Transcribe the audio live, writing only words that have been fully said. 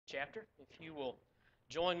chapter. If you will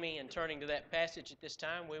join me in turning to that passage at this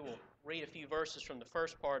time, we will read a few verses from the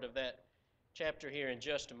first part of that chapter here in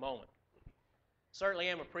just a moment. Certainly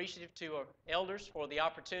am appreciative to our elders for the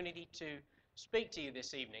opportunity to speak to you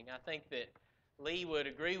this evening. I think that Lee would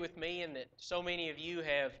agree with me in that so many of you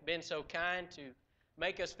have been so kind to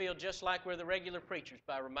make us feel just like we're the regular preachers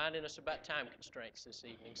by reminding us about time constraints this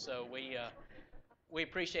evening. So we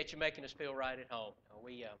appreciate you making us feel right at home.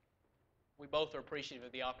 We both are appreciative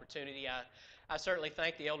of the opportunity. I certainly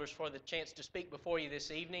thank the elders for the chance to speak before you this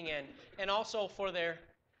evening and also for their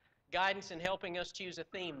guidance in helping us choose a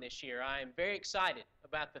theme this year. I am very excited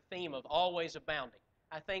about the theme of always abounding.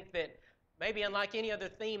 I think that maybe unlike any other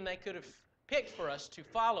theme they could have picked for us to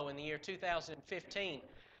follow in the year 2015,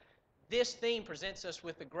 this theme presents us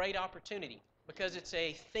with a great opportunity because it's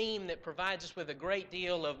a theme that provides us with a great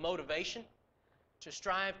deal of motivation to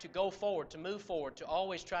strive, to go forward, to move forward, to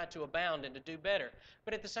always try to abound and to do better.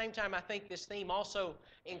 But at the same time, I think this theme also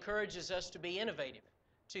encourages us to be innovative,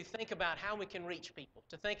 to think about how we can reach people,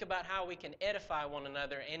 to think about how we can edify one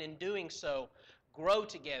another, and in doing so, grow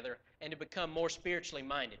together and to become more spiritually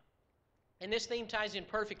minded. And this theme ties in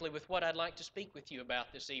perfectly with what I'd like to speak with you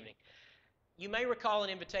about this evening. You may recall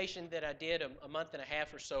an invitation that I did a month and a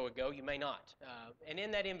half or so ago. You may not. And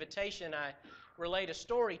in that invitation, I relayed a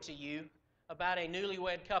story to you about a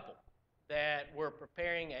newlywed couple that were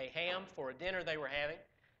preparing a ham for a dinner they were having.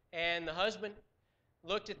 And the husband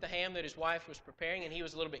looked at the ham that his wife was preparing, and he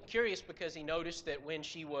was a little bit curious because he noticed that when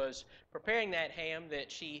she was preparing that ham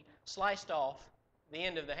that she sliced off the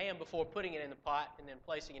end of the ham before putting it in the pot and then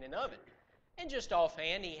placing it in the oven. And just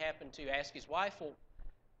offhand, he happened to ask his wife, well,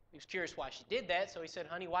 he was curious why she did that, so he said,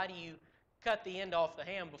 honey, why do you cut the end off the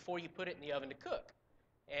ham before you put it in the oven to cook?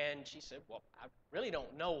 And she said, well, I really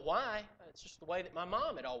don't know why. It's just the way that my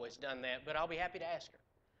mom had always done that, but I'll be happy to ask her.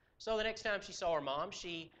 So the next time she saw her mom,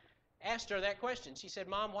 she asked her that question. She said,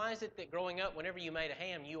 Mom, why is it that growing up, whenever you made a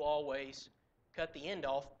ham, you always cut the end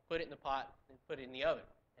off, put it in the pot, and put it in the oven?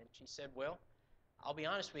 And she said, well, I'll be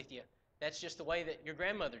honest with you, that's just the way that your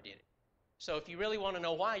grandmother did it. So if you really want to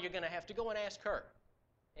know why, you're going to have to go and ask her.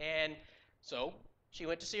 And so she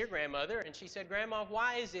went to see her grandmother, and she said, Grandma,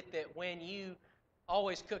 why is it that when you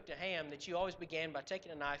always cooked a ham that you always began by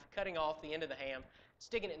taking a knife, cutting off the end of the ham,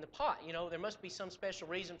 sticking it in the pot? You know, there must be some special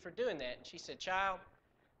reason for doing that. And she said, child,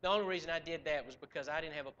 the only reason I did that was because I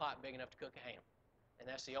didn't have a pot big enough to cook a ham. And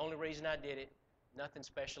that's the only reason I did it. Nothing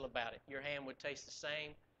special about it. Your ham would taste the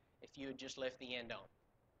same if you had just left the end on.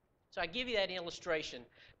 So I give you that illustration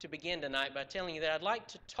to begin tonight by telling you that I'd like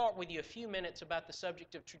to talk with you a few minutes about the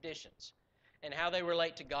subject of traditions and how they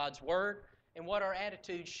relate to God's Word and what our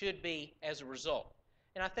attitude should be as a result.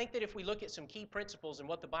 And I think that if we look at some key principles and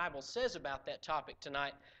what the Bible says about that topic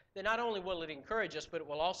tonight, then not only will it encourage us, but it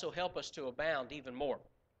will also help us to abound even more.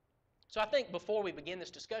 So I think before we begin this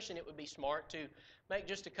discussion, it would be smart to make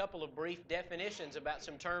just a couple of brief definitions about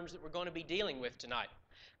some terms that we're going to be dealing with tonight.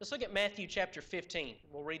 Let's look at Matthew chapter 15.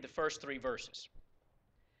 We'll read the first 3 verses.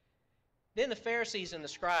 Then the Pharisees and the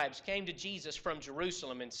scribes came to Jesus from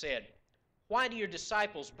Jerusalem and said, Why do your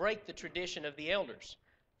disciples break the tradition of the elders?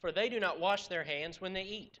 For they do not wash their hands when they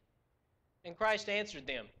eat. And Christ answered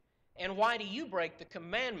them, And why do you break the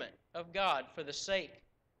commandment of God for the sake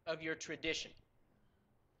of your tradition?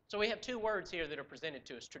 So we have 2 words here that are presented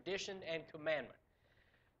to us, tradition and commandment.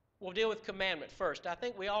 We'll deal with commandment first. I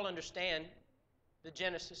think we all understand the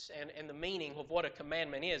genesis and the meaning of what a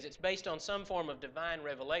commandment is. It's based on some form of divine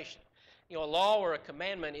revelation. You know, a law or a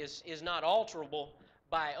commandment is not alterable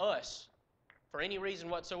by us for any reason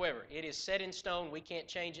whatsoever. It is set in stone. We can't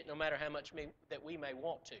change it no matter how much that we may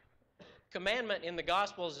want to. Commandment in the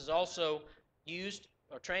Gospels is also used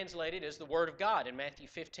or translated as the Word of God in Matthew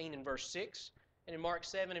 15 and verse 6 and in Mark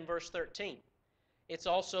 7 and verse 13. It's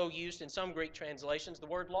also used in some Greek translations. The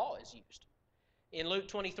word law is used. In Luke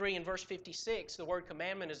 23 and verse 56, the word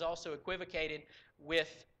commandment is also equivocated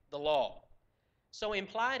with the law. So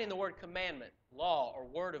implied in the word commandment, law, or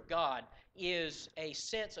word of God, is a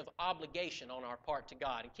sense of obligation on our part to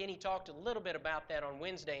God. And Kenny talked a little bit about that on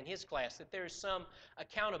Wednesday in his class, that there is some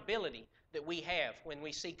accountability that we have when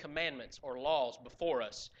we see commandments or laws before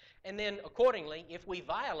us. And then accordingly, if we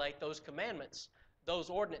violate those commandments, those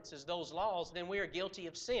ordinances, those laws, then we are guilty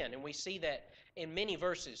of sin. And we see that in many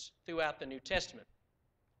verses throughout the New Testament.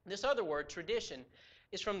 This other word, tradition,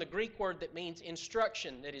 is from the Greek word that means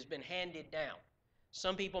instruction that has been handed down.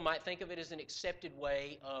 Some people might think of it as an accepted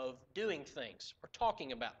way of doing things or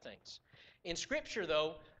talking about things. In Scripture,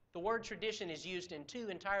 though, the word tradition is used in 2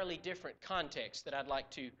 entirely different contexts that I'd like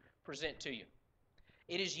to present to you.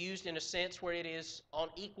 It is used in a sense where it is on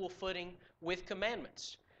equal footing with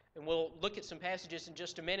commandments. And we'll look at some passages in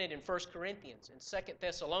just a minute in 1 Corinthians and 2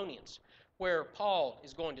 Thessalonians, where Paul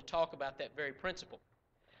is going to talk about that very principle.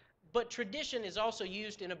 But tradition is also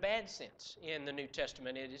used in a bad sense in the New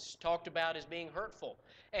Testament. It is talked about as being hurtful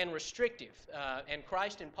and restrictive. And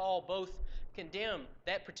Christ and Paul both condemn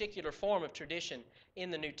that particular form of tradition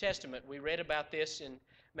in the New Testament. We read about this in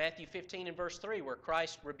Matthew 15 and verse 3, where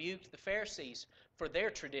Christ rebuked the Pharisees for their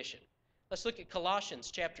tradition. Let's look at Colossians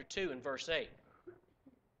chapter 2 and verse 8.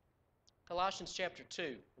 Colossians chapter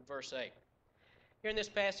 2 and verse 8. Here in this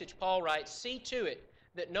passage, Paul writes, "See to it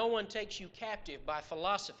that no one takes you captive by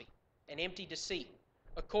philosophy and empty deceit,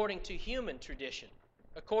 according to human tradition,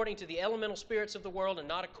 according to the elemental spirits of the world, and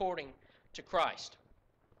not according to Christ."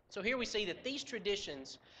 So here we see that these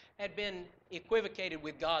traditions had been equivocated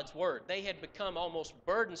with God's Word. They had become almost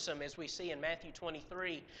burdensome, as we see in Matthew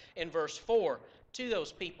 23 in verse 4, to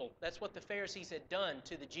those people. That's what the Pharisees had done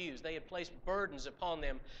to the Jews. They had placed burdens upon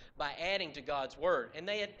them by adding to God's Word. And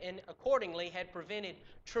they had, and accordingly had prevented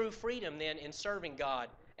true freedom then in serving God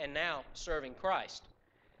and now serving Christ.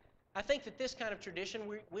 I think that this kind of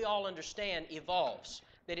tradition, we all understand, evolves.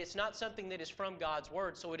 That it's not something that is from God's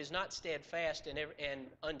Word, so it is not steadfast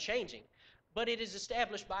and unchanging. But it is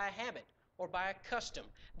established by a habit or by a custom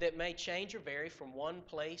that may change or vary from one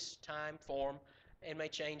place, time, form, and may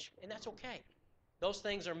change, and that's okay. Those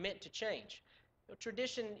things are meant to change.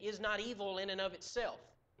 Tradition is not evil in and of itself.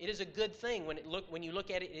 It is a good thing when you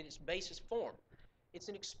look at it in its basis form. It's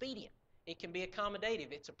an expedient. It can be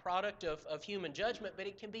accommodative. It's a product of human judgment, but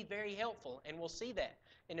it can be very helpful, and we'll see that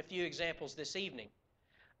in a few examples this evening.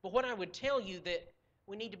 But what I would tell you that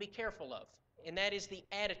we need to be careful of, and that is the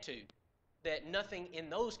attitude that nothing in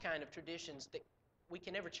those kind of traditions, that we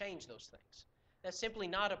can never change those things. That's simply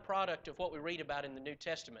not a product of what we read about in the New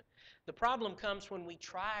Testament. The problem comes when we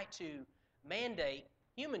try to mandate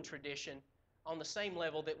human tradition on the same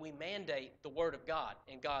level that we mandate the Word of God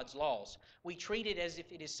and God's laws. We treat it as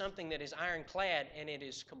if it is something that is ironclad and it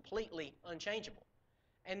is completely unchangeable.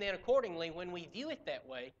 And then accordingly, when we view it that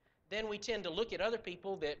way, then we tend to look at other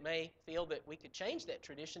people that may feel that we could change that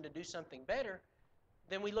tradition to do something better.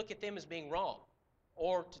 Then we look at them as being wrong,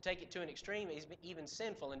 or to take it to an extreme, even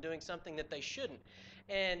sinful and doing something that they shouldn't.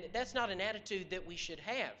 And that's not an attitude that we should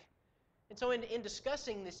have. And so in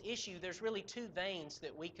discussing this issue, there's really two veins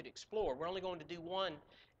that we could explore. We're only going to do one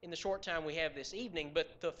in the short time we have this evening,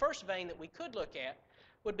 but the first vein that we could look at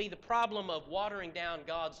would be the problem of watering down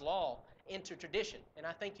God's law into tradition. And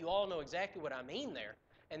I think you all know exactly what I mean there.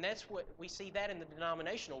 And that's what we see that in the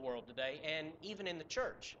denominational world today, and even in the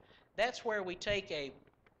church. That's where we take a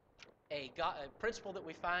principle that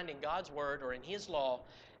we find in God's Word or in His law,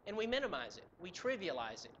 and we minimize it. We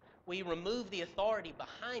trivialize it. We remove the authority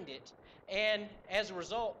behind it, and as a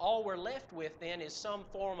result, all we're left with then is some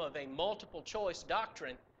form of a multiple choice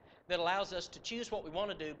doctrine that allows us to choose what we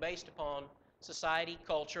want to do based upon society,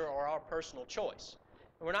 culture, or our personal choice.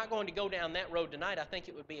 And we're not going to go down that road tonight. I think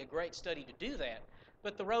it would be a great study to do that.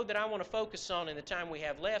 But the road that I want to focus on in the time we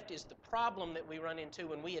have left is the problem that we run into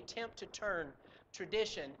when we attempt to turn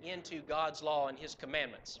tradition into God's law and His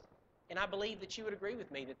commandments. And I believe that you would agree with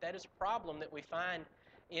me that that is a problem that we find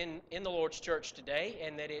in the Lord's church today,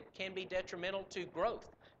 and that it can be detrimental to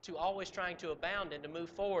growth, to always trying to abound and to move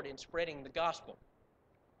forward in spreading the gospel.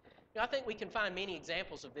 I think we can find many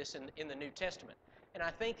examples of this in the New Testament. And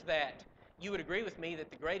I think that you would agree with me that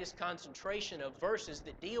the greatest concentration of verses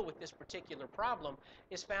that deal with this particular problem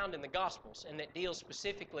is found in the Gospels, and that deals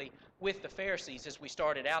specifically with the Pharisees as we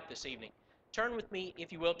started out this evening. Turn with me,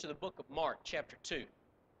 if you will, to the book of Mark, chapter 2.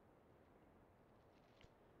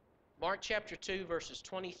 Mark chapter 2, verses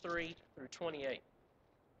 23 through 28.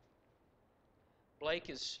 Blake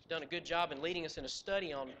has done a good job in leading us in a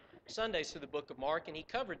study on Sundays through the book of Mark, and he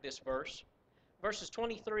covered this verse, verses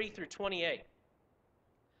 23 through 28.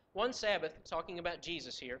 One Sabbath, talking about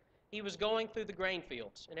Jesus here, he was going through the grain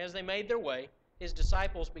fields, and as they made their way, his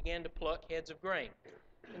disciples began to pluck heads of grain.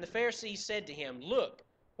 And the Pharisees said to him, "Look,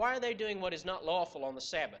 why are they doing what is not lawful on the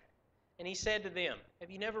Sabbath?" And he said to them, "Have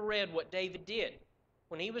you never read what David did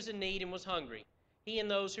when he was in need and was hungry, he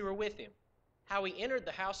and those who were with him, how he entered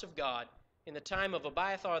the house of God in the time of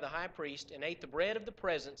Abiathar the high priest, and ate the bread of the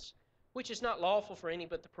presence, which is not lawful for any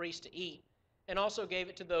but the priest to eat, and also gave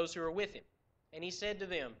it to those who were with him? And he said to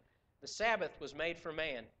them, the Sabbath was made for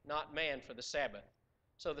man, not man for the Sabbath.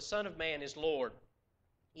 So the Son of Man is Lord,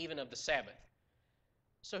 even of the Sabbath."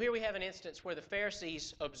 So here we have an instance where the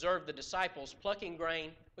Pharisees observed the disciples plucking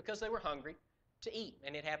grain because they were hungry to eat,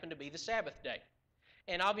 and it happened to be the Sabbath day.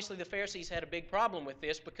 And obviously the Pharisees had a big problem with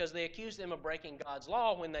this because they accused them of breaking God's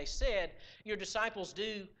law when they said, "Your disciples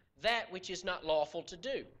do that which is not lawful to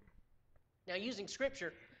do." Now, using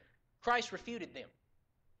Scripture, Christ refuted them.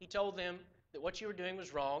 He told them that what you were doing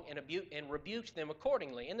was wrong and rebuked them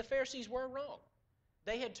accordingly. And the Pharisees were wrong.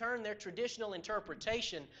 They had turned their traditional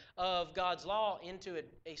interpretation of God's law into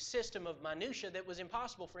a system of minutia that was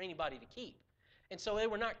impossible for anybody to keep. And so they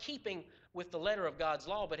were not keeping with the letter of God's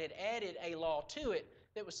law, but had added a law to it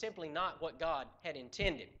that was simply not what God had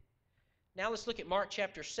intended. Now let's look at Mark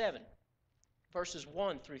chapter 7, verses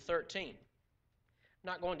 1 through 13. I'm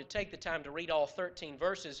not going to take the time to read all 13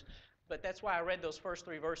 verses, but that's why I read those first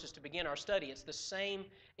 3 verses to begin our study. It's the same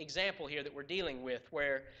example here that we're dealing with,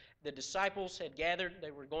 where the disciples had gathered.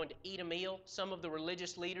 They were going to eat a meal. Some of the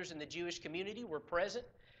religious leaders in the Jewish community were present,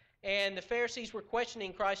 and the Pharisees were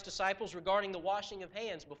questioning Christ's disciples regarding the washing of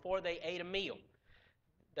hands before they ate a meal.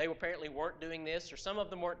 They apparently weren't doing this, or some of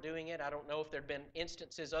them weren't doing it. I don't know if there had been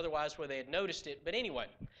instances otherwise where they had noticed it. But anyway,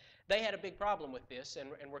 they had a big problem with this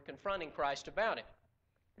and were confronting Christ about it.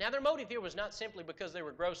 Now, their motive here was not simply because they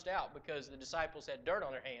were grossed out because the disciples had dirt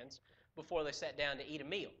on their hands before they sat down to eat a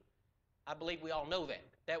meal. I believe we all know that.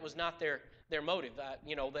 That was not their motive.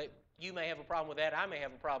 You may have a problem with that. I may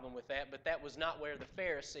have a problem with that. But that was not where the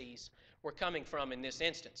Pharisees were coming from in this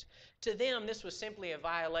instance. To them, this was simply a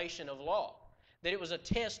violation of law. That it was a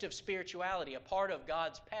test of spirituality, a part of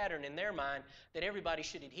God's pattern in their mind that everybody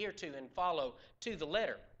should adhere to and follow to the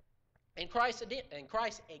letter. And Christ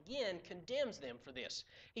again condemns them for this.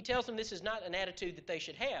 He tells them this is not an attitude that they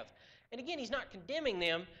should have. And again, he's not condemning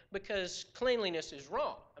them because cleanliness is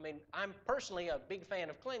wrong. I mean, I'm personally a big fan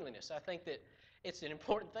of cleanliness. I think that it's an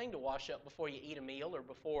important thing to wash up before you eat a meal or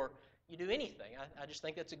before you do anything. I just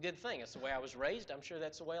think that's a good thing. That's the way I was raised. I'm sure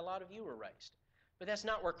that's the way a lot of you were raised. But that's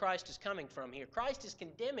not where Christ is coming from here. Christ is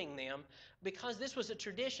condemning them because this was a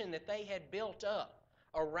tradition that they had built up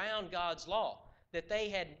around God's law, that they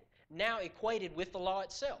had now equated with the law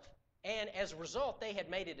itself. And as a result, they had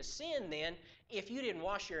made it a sin then if you didn't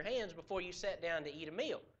wash your hands before you sat down to eat a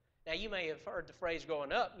meal. Now, you may have heard the phrase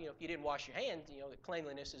growing up, if you didn't wash your hands, that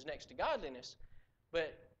cleanliness is next to godliness.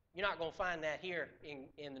 But you're not going to find that here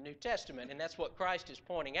in the New Testament, and that's what Christ is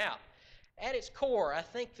pointing out. At its core, I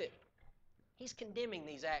think that he's condemning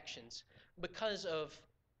these actions because of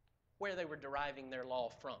where they were deriving their law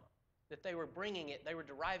from. That they were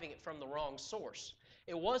deriving it from the wrong source.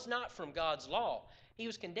 It was not from God's law. He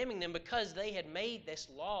was condemning them because they had made this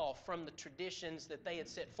law from the traditions that they had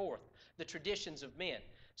set forth, the traditions of men,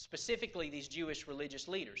 specifically these Jewish religious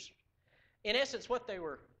leaders. In essence, what they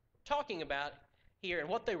were talking about here and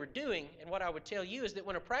what they were doing, and what I would tell you, is that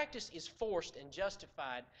when a practice is forced and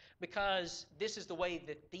justified because this is the way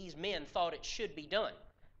that these men thought it should be done,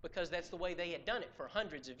 because that's the way they had done it for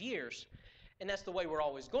hundreds of years, and that's the way we're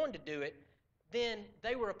always going to do it, then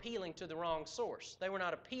they were appealing to the wrong source. They were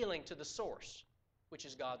not appealing to the source, which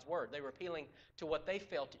is God's Word. They were appealing to what they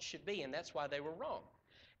felt it should be, and that's why they were wrong.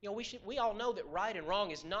 We all know that right and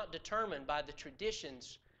wrong is not determined by the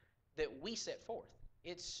traditions that we set forth.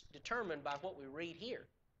 It's determined by what we read here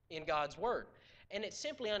in God's Word. And it's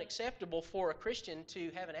simply unacceptable for a Christian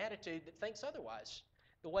to have an attitude that thinks otherwise,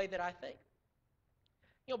 the way that I think.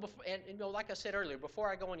 Like I said earlier, before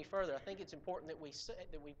I go any further, I think it's important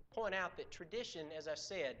that we point out that tradition, as I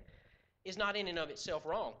said, is not in and of itself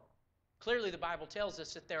wrong. Clearly, the Bible tells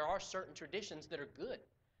us that there are certain traditions that are good,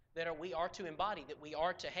 we are to embody, that we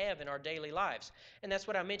are to have in our daily lives. And that's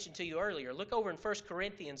what I mentioned to you earlier. Look over in 1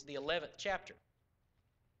 Corinthians, the 11th chapter.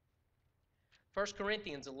 1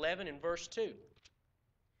 Corinthians 11 and verse 2.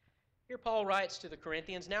 Here Paul writes to the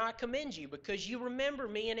Corinthians, "Now I commend you because you remember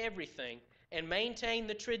me in everything and maintain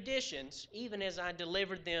the traditions even as I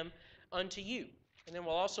delivered them unto you." And then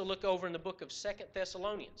we'll also look over in the book of 2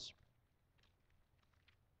 Thessalonians.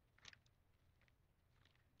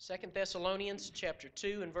 2 Thessalonians chapter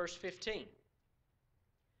 2 and verse 15.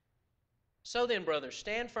 "So then, brothers,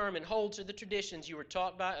 stand firm and hold to the traditions you were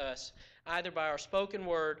taught by us, either by our spoken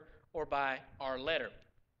word or by our letter."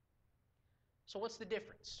 So what's the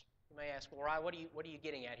difference? You may ask, well, Ryan, what are you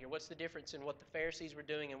getting at here? What's the difference in what the Pharisees were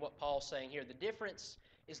doing and what Paul's saying here? The difference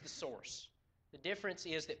is the source. The difference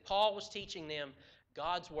is that Paul was teaching them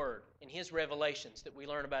God's Word and His revelations that we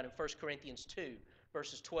learn about in 1 Corinthians 2,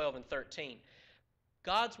 verses 12 and 13.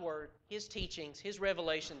 God's Word, His teachings, His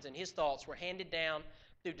revelations, and His thoughts were handed down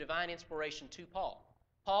through divine inspiration to Paul.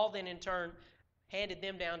 Paul then in turn handed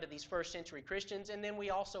them down to these first century Christians, and then we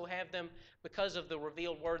also have them because of the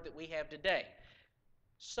revealed Word that we have today.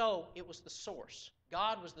 So it was the source.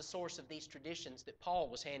 God was the source of these traditions that Paul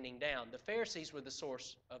was handing down. The Pharisees were the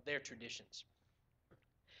source of their traditions.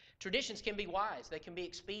 Traditions can be wise. They can be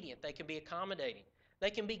expedient. They can be accommodating.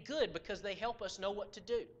 They can be good because they help us know what to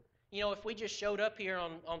do. If we just showed up here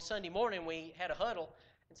on Sunday morning, we had a huddle,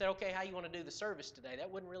 and said, okay, how you want to do the service today? That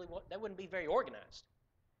wouldn't be very organized.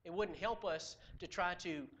 It wouldn't help us to try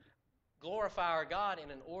to glorify our God in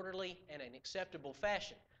an orderly and an acceptable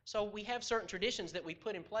fashion. So we have certain traditions that we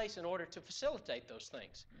put in place in order to facilitate those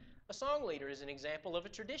things. A song leader is an example of a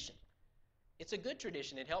tradition. It's a good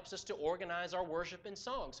tradition. It helps us to organize our worship in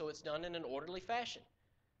song, so it's done in an orderly fashion.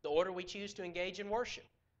 The order we choose to engage in worship,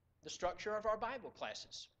 the structure of our Bible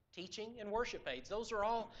classes, teaching and worship aids, those are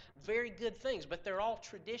all very good things, but they're all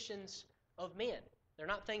traditions of men. They're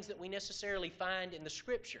not things that we necessarily find in the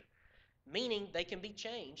Scripture, meaning they can be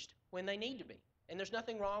changed when they need to be. And there's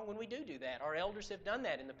nothing wrong when we do that. Our elders have done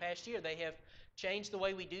that in the past year. They have changed the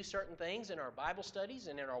way we do certain things in our Bible studies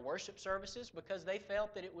and in our worship services because they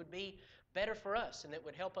felt that it would be better for us and that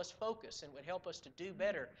would help us focus and would help us to do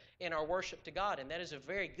better in our worship to God. And that is a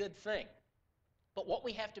very good thing. But what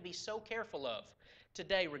we have to be so careful of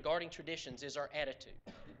today regarding traditions is our attitude.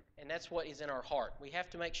 And that's what is in our heart. We have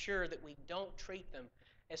to make sure that we don't treat them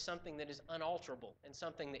as something that is unalterable and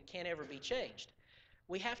something that can't ever be changed.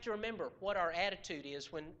 We have to remember what our attitude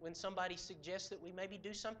is when somebody suggests that we maybe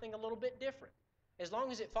do something a little bit different. As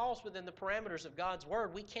long as it falls within the parameters of God's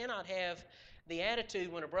Word, we cannot have the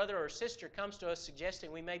attitude when a brother or a sister comes to us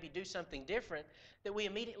suggesting we maybe do something different that we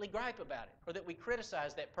immediately gripe about it or that we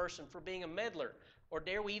criticize that person for being a meddler or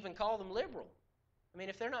dare we even call them liberal. I mean,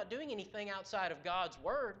 if they're not doing anything outside of God's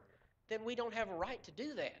Word, then we don't have a right to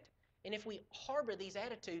do that. And if we harbor these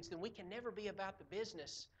attitudes, then we can never be about the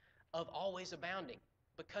business of always abounding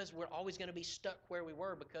because we're always going to be stuck where we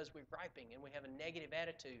were because we're griping and we have a negative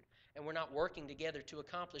attitude and we're not working together to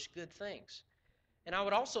accomplish good things. And I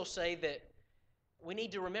would also say that we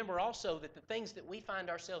need to remember also that the things that we find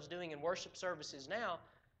ourselves doing in worship services now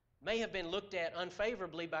may have been looked at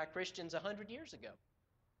unfavorably by Christians 100 years ago.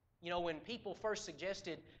 You know, when people first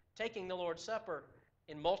suggested taking the Lord's Supper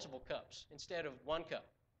in multiple cups instead of one cup,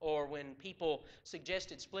 or when people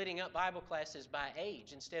suggested splitting up Bible classes by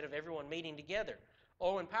age instead of everyone meeting together,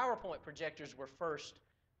 or when PowerPoint projectors were first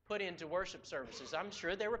put into worship services. I'm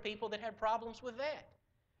sure there were people that had problems with that,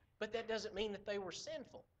 but that doesn't mean that they were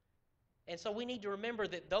sinful. And so we need to remember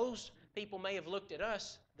that those people may have looked at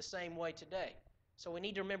us the same way today. So we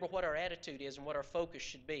need to remember what our attitude is and what our focus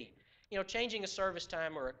should be. You know, changing a service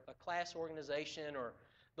time or a class organization or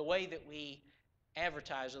the way that we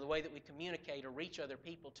advertise or the way that we communicate or reach other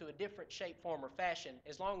people to a different shape, form, or fashion,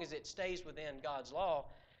 as long as it stays within God's law,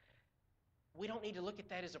 we don't need to look at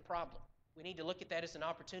that as a problem. We need to look at that as an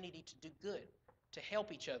opportunity to do good, to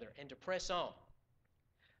help each other, and to press on.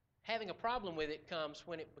 Having a problem with it comes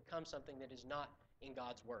when it becomes something that is not in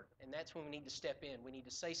God's Word. And that's when we need to step in. We need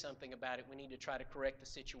to say something about it. We need to try to correct the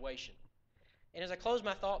situation. And as I close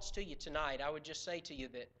my thoughts to you tonight, I would just say to you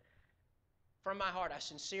that from my heart, I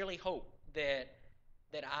sincerely hope that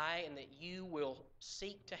I and that you will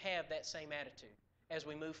seek to have that same attitude as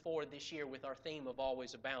we move forward this year with our theme of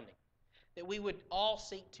always abounding. That we would all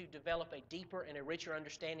seek to develop a deeper and a richer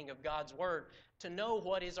understanding of God's Word to know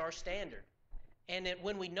what is our standard. And that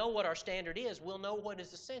when we know what our standard is, we'll know what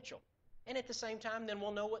is essential. And at the same time, then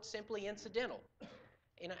we'll know what's simply incidental.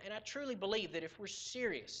 And I truly believe that if we're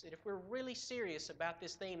serious, that if we're really serious about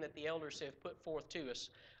this theme that the elders have put forth to us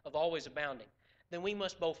of always abounding, then we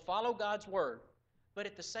must both follow God's Word, but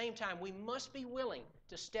at the same time, we must be willing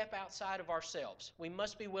to step outside of ourselves. We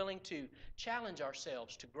must be willing to challenge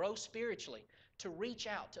ourselves, to grow spiritually, to reach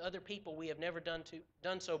out to other people we have never done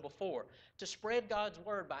so before, to spread God's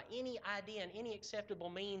Word by any idea and any acceptable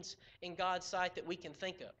means in God's sight that we can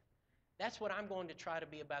think of. That's what I'm going to try to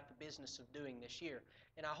be about the business of doing this year.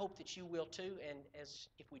 And I hope that you will too. And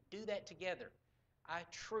if we do that together, I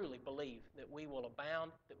truly believe that we will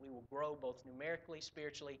abound, that we will grow both numerically,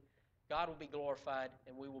 spiritually. God will be glorified,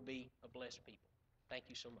 and we will be a blessed people. Thank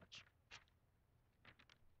you so much.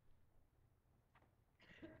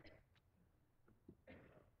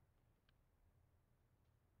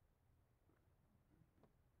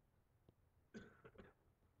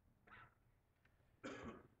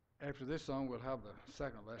 After this song, we'll have the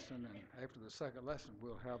second lesson, and after the second lesson,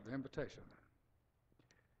 we'll have the invitation.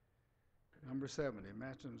 Number 70,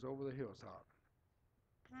 Mansions Over the Hilltop.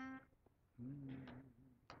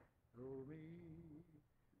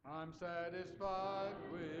 I'm satisfied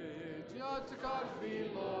with just a cottage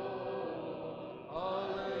below, a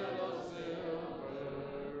little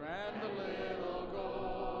silver and a little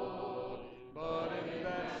gold. But in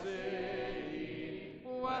that city,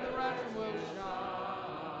 when the ransom will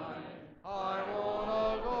shine, I want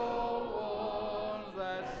a gold ones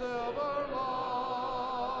that silver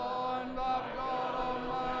line. I've got a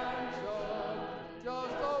mansion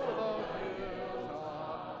just over the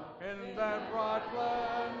hilltop in that bright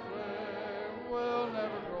land where we'll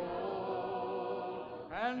never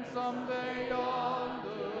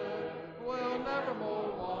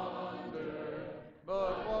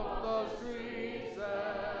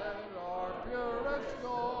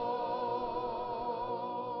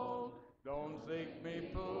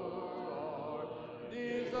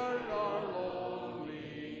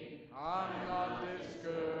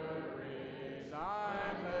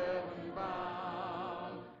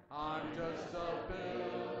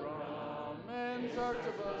skirts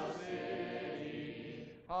of a city.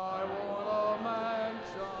 I want a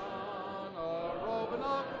mansion, a robe and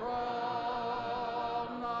a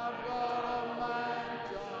crown. I've got a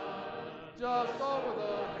mansion just over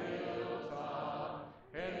the hilltop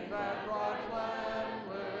in that bright land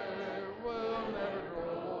where we'll never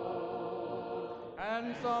grow old.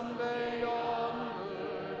 And someday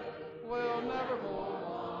yonder we'll never more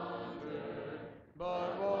wander,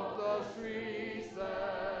 but walk the streets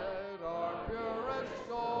that are pure as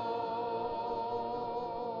gold.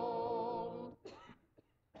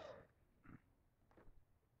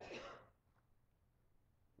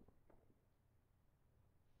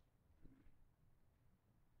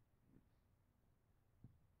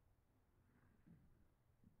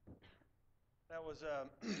 That was a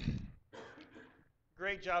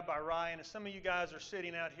great job by Ryan. If some of you guys are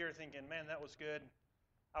sitting out here thinking, man, that was good,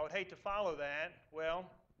 I would hate to follow that. Well,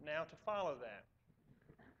 now to follow that.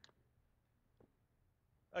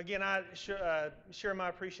 Again, I share my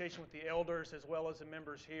appreciation with the elders as well as the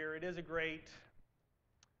members here. It is a great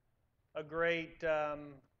it's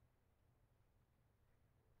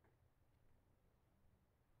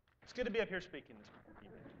good to be up here speaking this evening.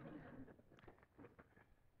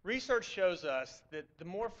 Research shows us that the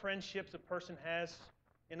more friendships a person has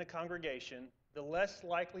in a congregation, the less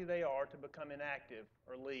likely they are to become inactive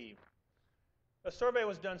or leave. A survey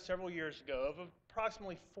was done several years ago of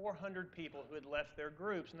approximately 400 people who had left their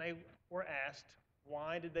groups, and they were asked,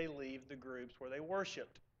 why did they leave the groups where they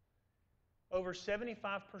worshiped? Over 75%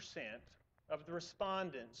 of the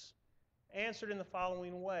respondents answered in the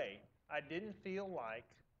following way: I didn't feel like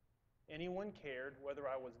anyone cared whether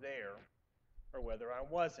I was there or whether I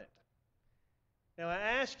wasn't. Now, I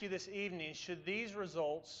ask you this evening, should these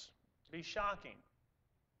results be shocking?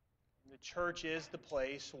 The church is the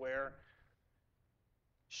place where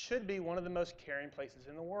should be one of the most caring places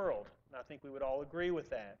in the world, and I think we would all agree with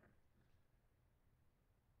that.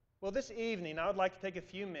 Well, this evening, I would like to take a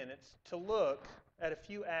few minutes to look at a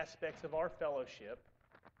few aspects of our fellowship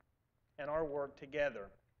and our work together.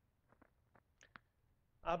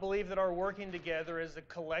 I believe that our working together as a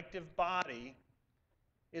collective body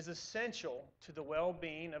is essential to the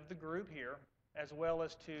well-being of the group here, as well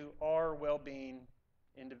as to our well-being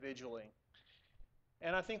individually.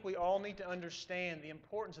 And I think we all need to understand the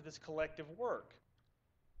importance of this collective work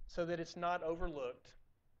so that it's not overlooked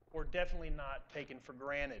or definitely not taken for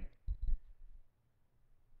granted.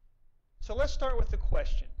 So let's start with the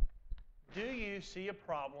question: do you see a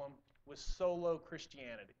problem with solo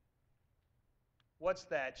Christianity? What's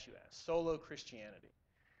that, you ask? Solo Christianity.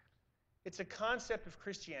 It's a concept of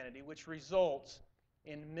Christianity which results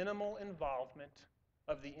in minimal involvement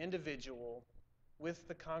of the individual with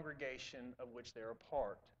the congregation of which they're a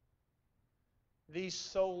part. These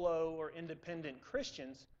solo or independent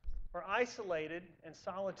Christians are isolated and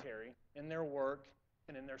solitary in their work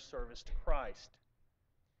and in their service to Christ.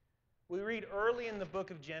 We read early in the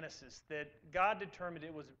book of Genesis that God determined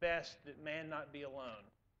it was best that man not be alone.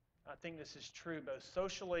 I think this is true both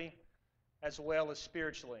socially as well as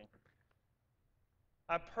spiritually.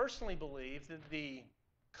 I personally believe that the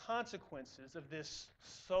consequences of this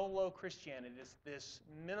solo Christianity, this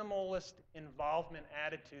minimalist involvement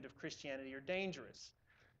attitude of Christianity, are dangerous.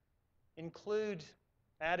 Include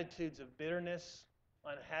attitudes of bitterness,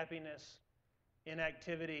 unhappiness,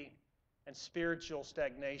 inactivity, and spiritual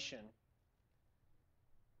stagnation.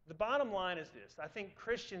 The bottom line is this: I think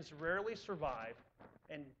Christians rarely survive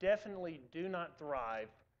and definitely do not thrive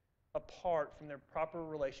apart from their proper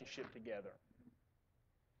relationship together.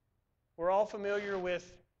 We're all familiar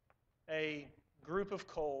with a group of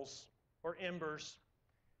coals or embers.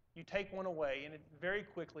 You take one away, and very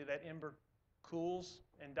quickly that ember cools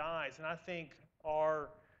and dies. And I think our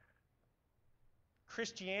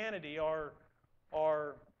Christianity, our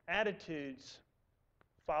attitudes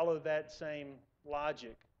follow that same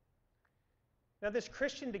logic. Now, this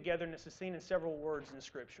Christian togetherness is seen in several words in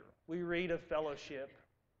Scripture. We read of fellowship,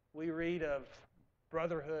 we read of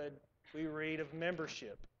brotherhood, we read of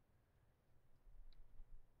membership.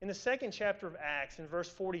 In the second chapter of Acts, in verse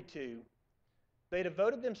 42, they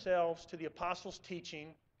devoted themselves to the apostles'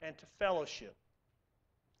 teaching and to fellowship.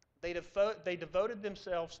 They devoted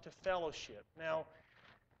themselves to fellowship. Now,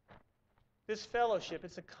 this fellowship,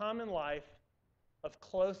 it's a common life of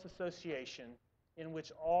close association in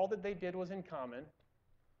which all that they did was in common,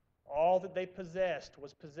 all that they possessed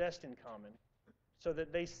was possessed in common, so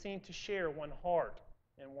that they seemed to share one heart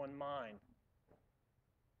and one mind.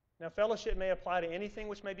 Now, fellowship may apply to anything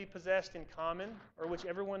which may be possessed in common or which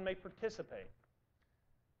everyone may participate.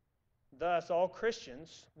 Thus, all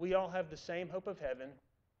Christians, we all have the same hope of heaven,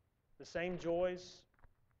 the same joys,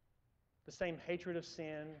 the same hatred of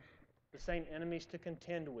sin, the same enemies to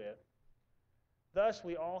contend with. Thus,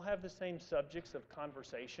 we all have the same subjects of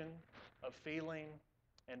conversation, of feeling,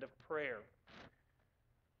 and of prayer.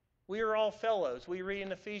 We are all fellows. We read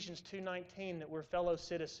in Ephesians 2:19 that we're fellow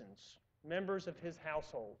citizens, members of his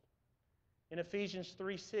household. In Ephesians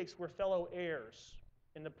 3:6, we're fellow heirs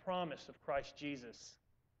in the promise of Christ Jesus.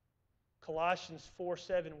 Colossians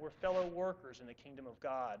 4:7, we're fellow workers in the kingdom of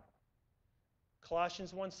God.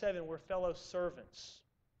 Colossians 1:7, we're fellow servants.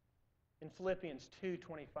 In Philippians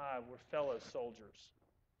 2:25, we're fellow soldiers.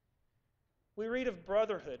 We read of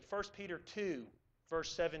brotherhood, 1 Peter 2,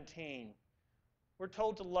 verse 17. We're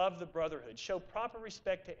told to love the brotherhood, show proper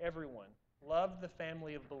respect to everyone, love the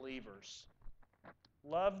family of believers,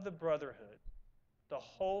 love the brotherhood, the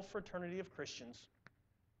whole fraternity of Christians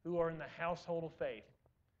who are in the household of faith,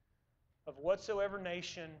 of whatsoever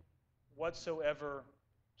nation, whatsoever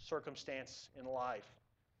circumstance in life.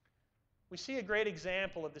 We see a great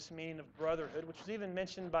example of this meaning of brotherhood, which was even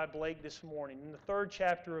mentioned by Blake this morning in the 3rd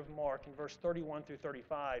chapter of Mark in verse 31 through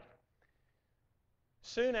 35.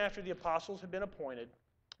 Soon after the apostles had been appointed,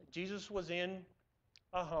 Jesus was in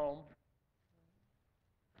a home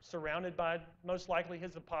surrounded by most likely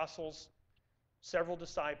his apostles, several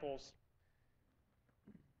disciples.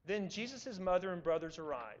 Then Jesus' mother and brothers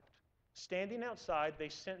arrived. Standing outside, they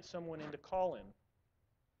sent someone in to call him.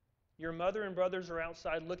 Your mother and brothers are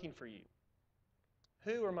outside looking for you.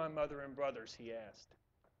 Who are my mother and brothers? He asked.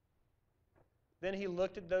 Then he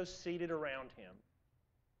looked at those seated around him.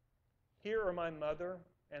 Here are my mother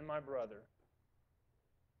and my brother.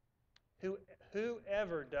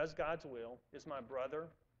 Whoever does God's will is my brother,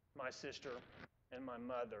 my sister, and my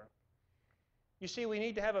mother. You see, we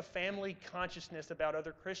need to have a family consciousness about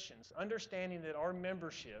other Christians, understanding that our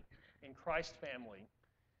membership in Christ's family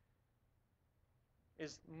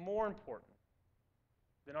is more important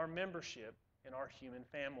than our membership in our human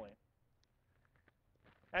family.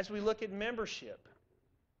 As we look at membership,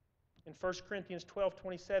 in 1 Corinthians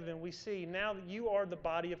 12:27, we see, now that you are the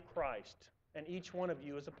body of Christ, and each one of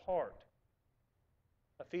you is a part.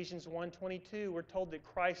 Ephesians 1:22, we're told that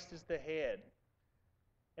Christ is the head,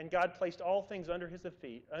 and God placed all things under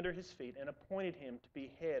his feet and appointed him to be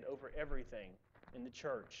head over everything in the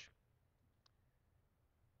church.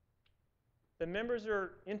 The members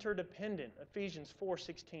are interdependent. Ephesians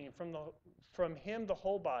 4:16, from him the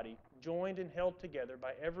whole body, joined and held together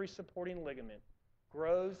by every supporting ligament,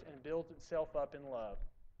 grows and builds itself up in love,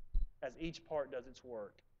 as each part does its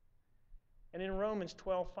work. And in Romans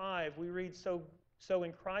 12:5, we read, so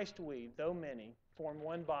in Christ we, though many, form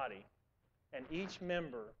one body, and each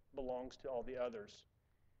member belongs to all the others.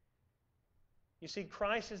 You see,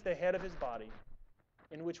 Christ is the head of his body,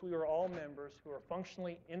 in which we are all members who are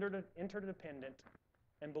functionally interdependent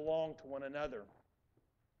and belong to one another.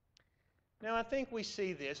 Now, I think we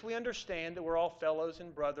see this. We understand that we're all fellows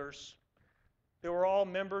and brothers, that we're all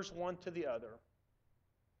members one to the other.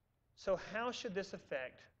 So how should this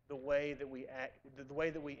affect the way that we act, the way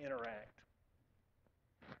that we interact?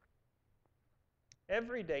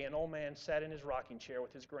 Every day, an old man sat in his rocking chair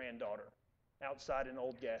with his granddaughter outside an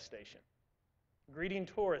old gas station, greeting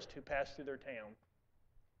tourists who passed through their town.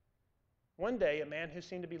 One day, a man who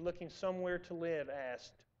seemed to be looking somewhere to live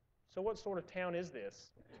asked, so what sort of town is this?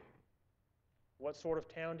 What sort of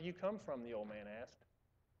town do you come from? The old man asked.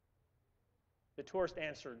 The tourist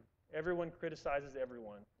answered, everyone criticizes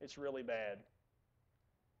everyone. It's really bad.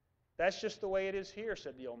 That's just the way it is here,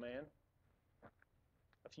 said the old man.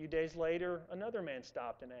 A few days later, another man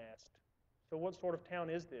stopped and asked, so what sort of town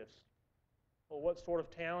is this? Well, what sort of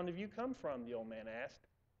town have you come from? The old man asked.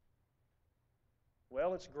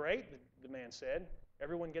 Well, it's great, the man said.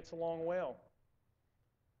 Everyone gets along well.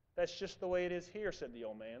 That's just the way it is here, said the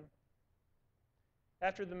old man.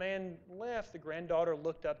 After the man left, the granddaughter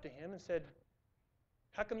looked up to him and said,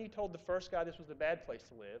 how come you told the first guy this was a bad place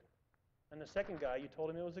to live, and the second guy you told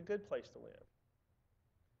him it was a good place to live?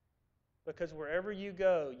 Because wherever you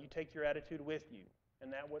go, you take your attitude with you,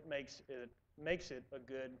 and that's what makes it a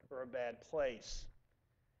good or a bad place.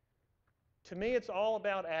 To me, it's all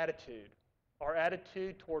about attitude, our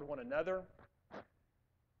attitude toward one another,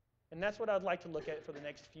 and that's what I'd like to look at for the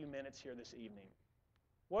next few minutes here this evening.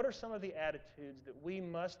 What are some of the attitudes that we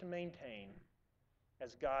must maintain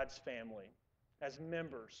as God's family, as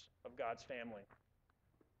members of God's family?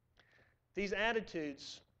 These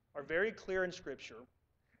attitudes are very clear in Scripture.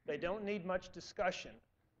 They don't need much discussion,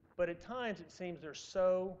 but at times it seems they're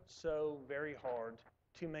so very hard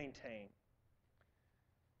to maintain.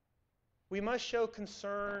 We must show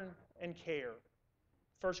concern and care,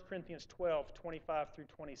 1 Corinthians 12:25 through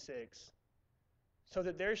 26, so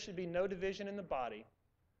that there should be no division in the body,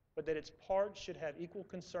 but that its parts should have equal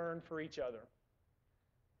concern for each other.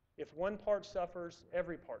 If one part suffers,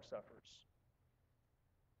 every part suffers.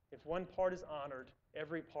 If one part is honored,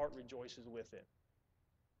 every part rejoices with it.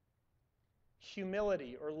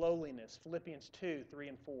 Humility or lowliness, Philippians 2, 3,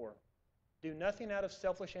 and 4. Do nothing out of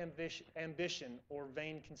selfish ambition or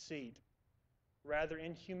vain conceit. Rather,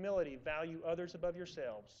 in humility, value others above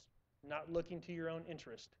yourselves, not looking to your own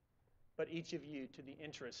interest, but each of you to the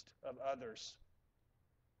interest of others.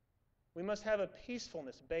 We must have a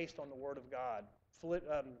peacefulness based on the Word of God.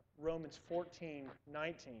 Romans 14,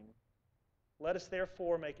 19. Let us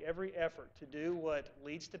therefore make every effort to do what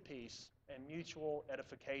leads to peace and mutual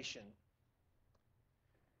edification.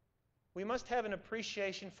 We must have an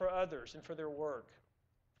appreciation for others and for their work.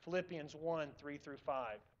 Philippians 1, 3 through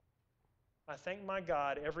 5. I thank my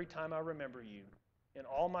God every time I remember you, in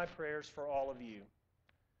all my prayers for all of you.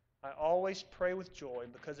 I always pray with joy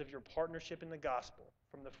because of your partnership in the gospel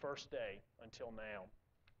from the first day until now.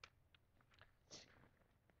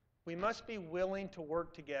 We must be willing to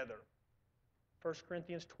work together. 1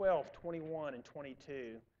 Corinthians 12, 21 and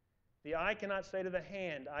 22. The eye cannot say to the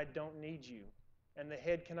hand, I don't need you, and the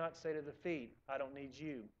head cannot say to the feet, I don't need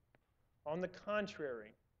you. On the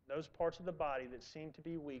contrary, those parts of the body that seem to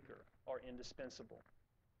be weaker are indispensable.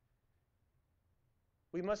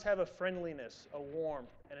 We must have a friendliness, a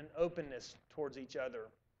warmth, and an openness towards each other.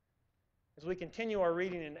 As we continue our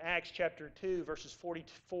reading in Acts chapter 2, verses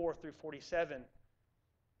 44 through 47,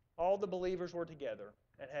 all the believers were together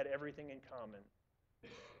and had everything in common.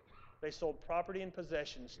 They sold property and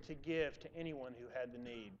possessions to give to anyone who had the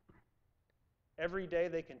need. Every day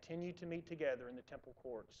they continued to meet together in the temple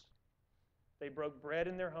courts. They broke bread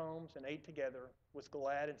in their homes and ate together with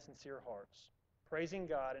glad and sincere hearts, praising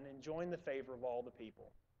God and enjoying the favor of all the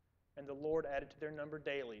people. And the Lord added to their number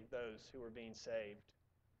daily those who were being saved.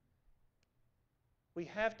 We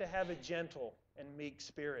have to have a gentle and meek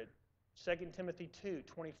spirit. 2 Timothy 2,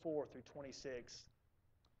 24 through 26.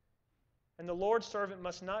 And the Lord's servant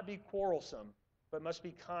must not be quarrelsome, but must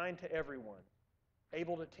be kind to everyone,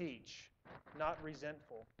 able to teach, not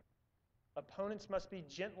resentful. Opponents must be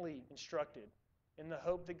gently instructed in the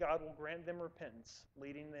hope that God will grant them repentance,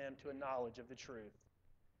 leading them to a knowledge of the truth,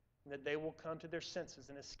 and that they will come to their senses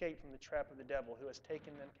and escape from the trap of the devil who has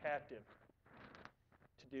taken them captive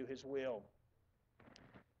to do his will.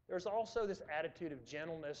 There's also this attitude of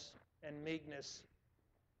gentleness and meekness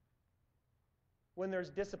when there's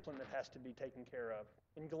discipline that has to be taken care of.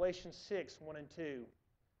 In Galatians 6, 1 and 2,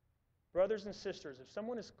 brothers and sisters, if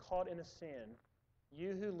someone is caught in a sin,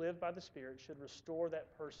 you who live by the Spirit should restore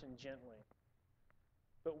that person gently.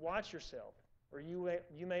 But watch yourself, or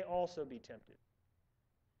you may also be tempted.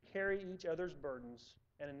 Carry each other's burdens,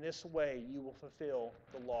 and in this way you will fulfill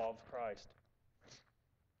the law of Christ.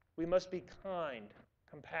 We must be kind,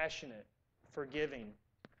 compassionate, forgiving.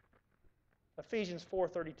 Ephesians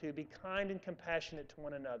 4:32, be kind and compassionate to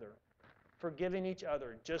one another, forgiving each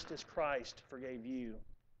other just as Christ forgave you.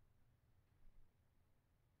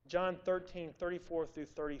 John 13:34 through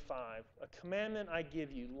 35, a commandment I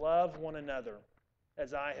give you, love one another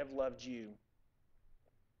as I have loved you.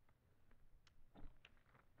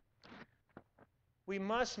 We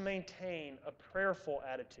must maintain a prayerful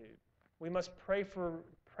attitude. We must pray for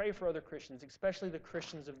other Christians, especially the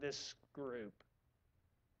Christians of this group.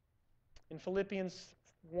 In Philippians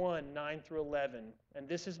 1, 9 through 11, and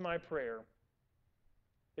this is my prayer,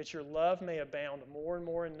 that your love may abound more and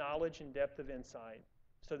more in knowledge and depth of insight,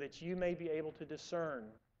 so that you may be able to discern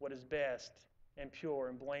what is best and pure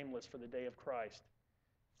and blameless for the day of Christ,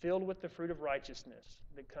 filled with the fruit of righteousness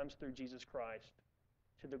that comes through Jesus Christ,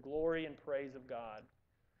 to the glory and praise of God.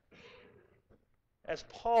 As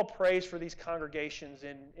Paul prays for these congregations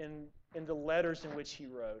in the letters in which he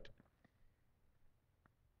wrote,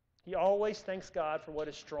 he always thanks God for what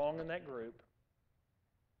is strong in that group,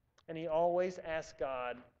 and he always asks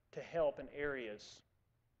God to help in areas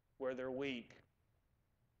where they're weak.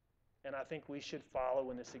 And I think we should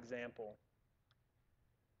follow in this example.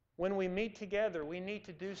 When we meet together, we need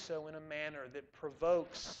to do so in a manner that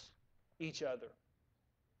provokes each other.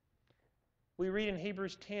 We read in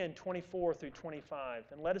Hebrews 10, 24 through 25,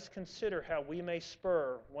 and let us consider how we may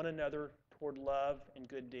spur one another toward love and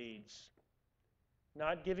good deeds,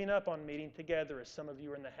 not giving up on meeting together as some of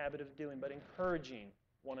you are in the habit of doing, but encouraging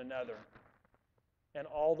one another, and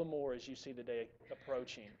all the more as you see the day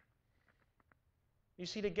approaching. You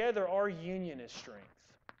see, together our union is strength.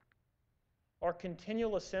 Our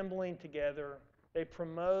continual assembling together, they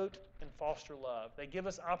promote and foster love. They give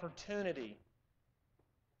us opportunity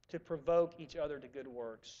to provoke each other to good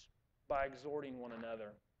works by exhorting one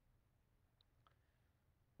another.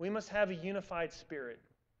 We must have a unified spirit.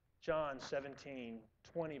 John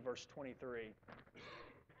 17:20, verse 23.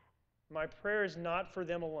 My prayer is not for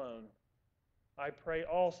them alone. I pray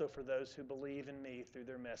also for those who believe in me through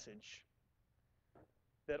their message,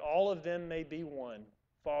 that all of them may be one.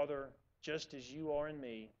 Father, just as you are in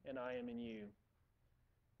me and I am in you.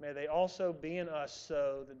 May they also be in us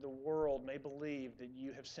so that the world may believe that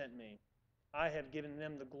you have sent me. I have given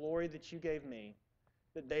them the glory that you gave me,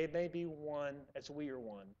 that they may be one as we are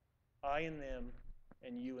one, I in them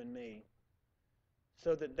and you in me,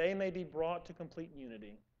 so that they may be brought to complete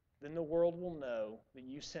unity. Then the world will know that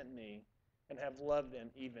you sent me and have loved them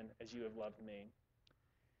even as you have loved me.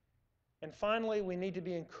 And finally, we need to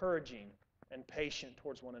be encouraging and patient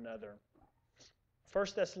towards one another.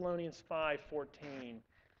 1 Thessalonians 5:14.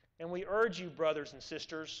 And we urge you, brothers and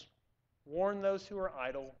sisters, warn those who are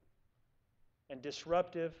idle and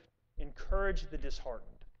disruptive, encourage the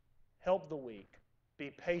disheartened, help the weak,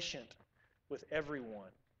 be patient with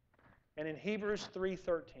everyone. And in Hebrews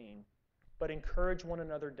 3:13, but encourage one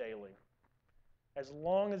another daily, as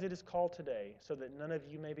long as it is called today, so that none of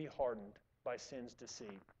you may be hardened by sin's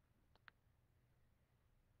deceit.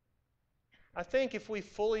 I think if we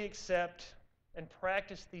fully accept and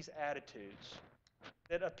practice these attitudes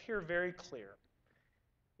that appear very clear,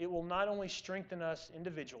 it will not only strengthen us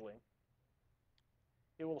individually,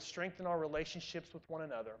 it will strengthen our relationships with one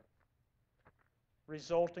another,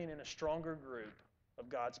 resulting in a stronger group of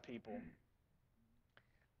God's people.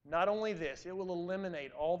 Not only this, it will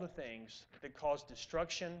eliminate all the things that cause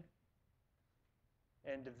destruction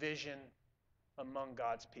and division among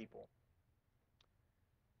God's people.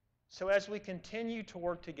 So as we continue to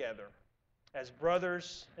work together as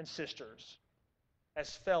brothers and sisters,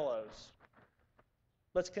 as fellows,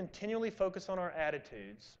 let's continually focus on our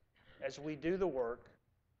attitudes as we do the work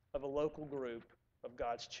of a local group of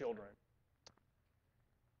God's children.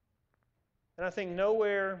 And I think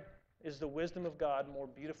nowhere is the wisdom of God more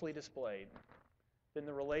beautifully displayed than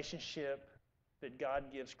the relationship that God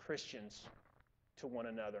gives Christians to one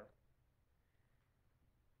another.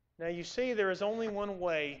 Now you see, there is only one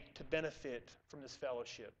way to benefit from this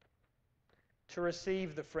fellowship, to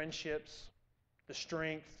receive the friendships, the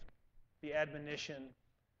strength, the admonition,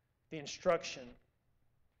 the instruction,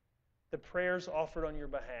 the prayers offered on your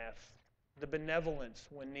behalf, the benevolence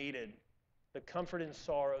when needed, the comfort in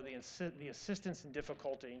sorrow, the assistance in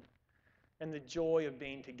difficulty, and the joy of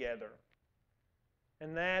being together.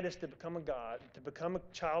 And that is to become a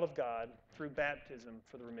child of God through baptism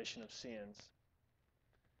for the remission of sins.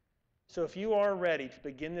 So if you are ready to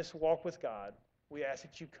begin this walk with God, we ask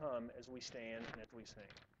that you come as we stand and as we sing.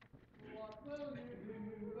 What will you do?